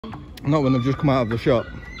Not when they've just come out of the shop.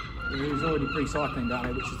 It was already pre-cycling down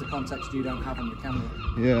here, which is the context you don't have on your camera.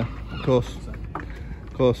 Yeah, of course. So.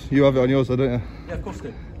 Of course. You have it on yours though, don't you? Yeah, of course I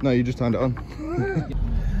do. No, you just turned it on.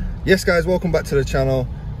 Yes guys, welcome back to the channel.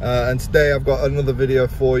 And today I've got another video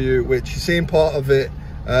for you, which you've seen part of it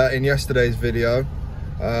in yesterday's video.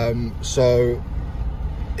 So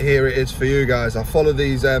here it is for you guys. I follow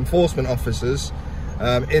these enforcement officers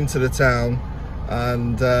into the town,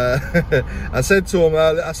 and I said to him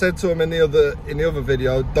in the other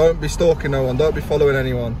video, don't be stalking no one, don't be following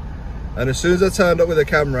anyone. And as soon as I turned up with a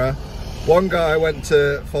camera, one guy went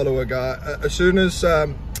to follow a guy. As soon as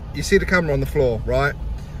you see the camera on the floor, right,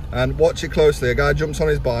 and watch it closely, a guy jumps on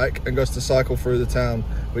his bike and goes to cycle through the town,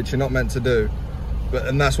 which you're not meant to do.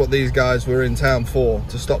 And that's what these guys were in town for,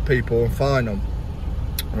 to stop people and fine them,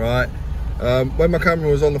 right? When my camera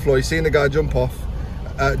was on the floor, you seen the guy jump on,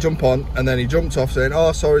 and then he jumped off saying,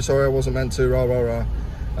 oh, sorry, I wasn't meant to, rah, rah,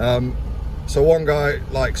 rah. So one guy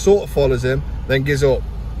like sort of follows him, then gives up,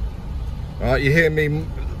 right? You hear me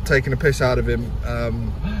taking a piss out of him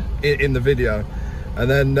in the video. And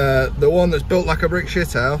then the one that's built like a brick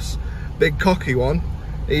shithouse, big cocky one,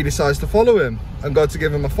 he decides to follow him and go to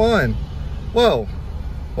give him a fine. Well,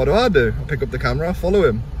 what do? I pick up the camera, I follow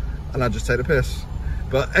him, and I just take the piss.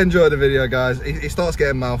 But enjoy the video, guys. He starts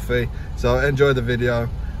getting mouthy, so enjoy the video.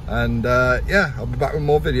 And yeah, I'll be back with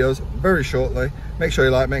more videos very shortly. Make sure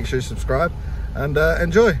you like, make sure you subscribe, and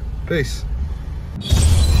enjoy. Peace.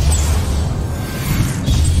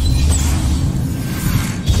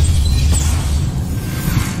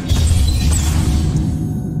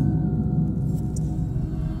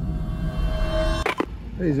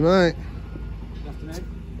 Easy, mate. Good afternoon.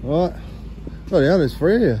 Alright. Oh yeah, there's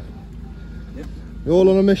three of you. Yep. You're all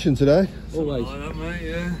on a mission today? Always. Like that, mate,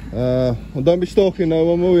 yeah. Well, don't be stalking no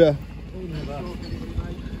one, will you?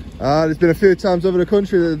 There's been a few times over the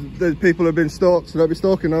country that people have been stalked, so don't be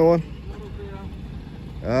stalking no one.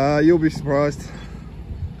 You'll be surprised.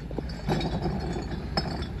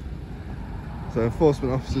 So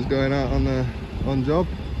enforcement officers going out on job.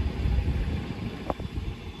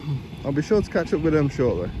 I'll be sure to catch up with them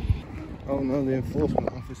shortly. Oh no, the enforcement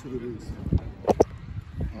officer are in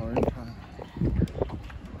town.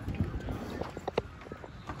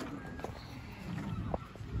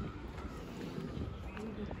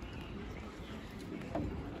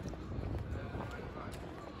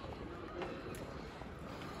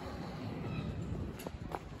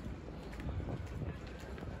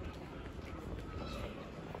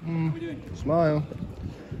 What are we doing? Smile.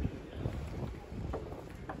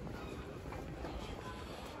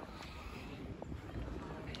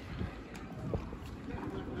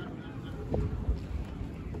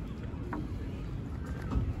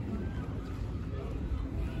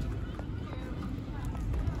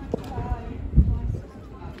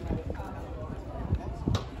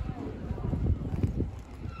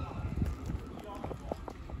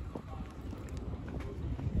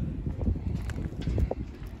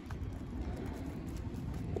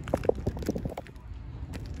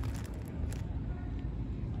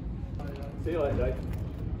 See you later, Jake.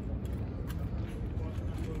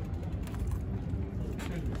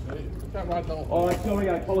 Alright, sorry,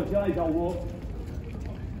 I apologise, I'll walk.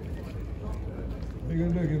 Are you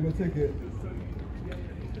gonna give him a ticket?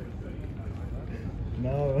 No,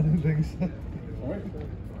 I don't think so. Sorry?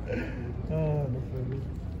 Oh, nothing.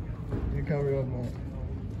 You carry on, mate.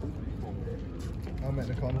 I'll make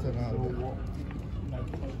the content out of it.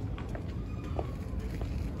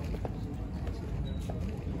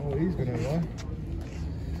 Oh, he's gonna lie.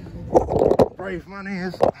 Brave man he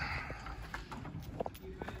is.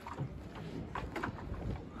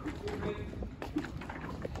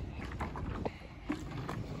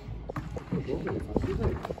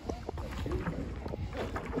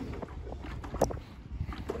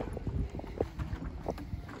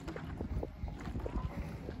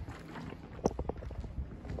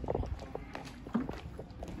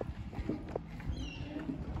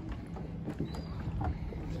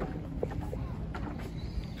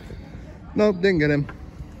 Nope, didn't get him.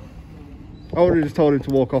 I would have just told him to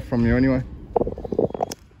walk off from you anyway.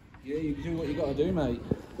 Yeah, you do what you got to do, mate.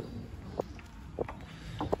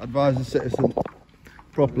 Advise the citizen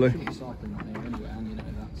properly. You shouldn't be cycling that here anyway, and you know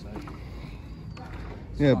that, so it's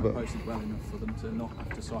Yeah, quite but posted well enough for them to not have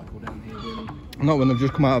to cycle down here, really. not when they've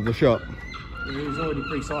just come out of the shop. It was already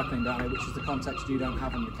pre-cycling down here, which is the context you don't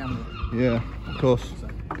have on your camera. Yeah, of course. So.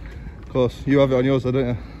 Of course. You have it on yours though, don't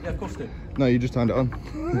you? Yeah, of course I do. No, you just turned it on.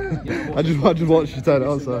 Yeah, I just watched you turn it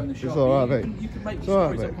on, so it's alright, mate. You can make It's your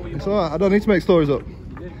alright, stories mate. up all you It's want. alright. I don't need to make stories up. You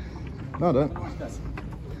do. No, I don't. Nice day.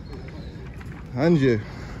 And you.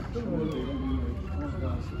 Don't worry, don't worry. Nice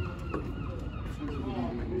guys.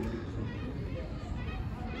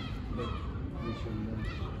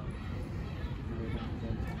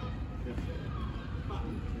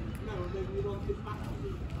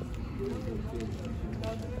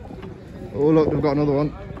 Oh look, they've got another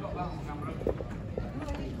one.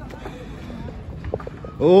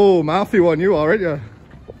 Oh, mouthy one you are, aren't you?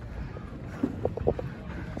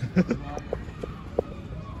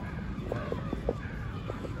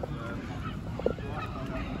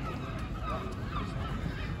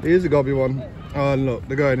 Here's a Gobby one. Oh, and look,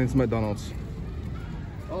 they're going into McDonald's.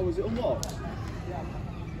 Oh, was it unlocked?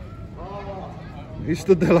 He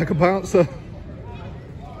stood there like a bouncer.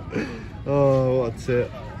 Oh, what a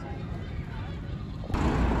tit.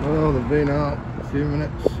 Oh, they've been out a few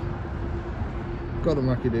minutes. Got the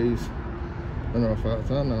Mackie D's. And they're off out of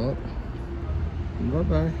town now, look.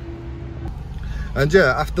 Bye-bye. And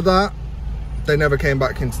yeah, after that, they never came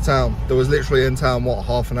back into town. They was literally in town, what,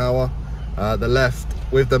 half an hour? They left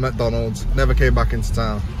with the McDonald's, never came back into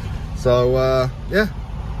town. So, yeah,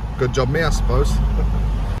 good job me, I suppose.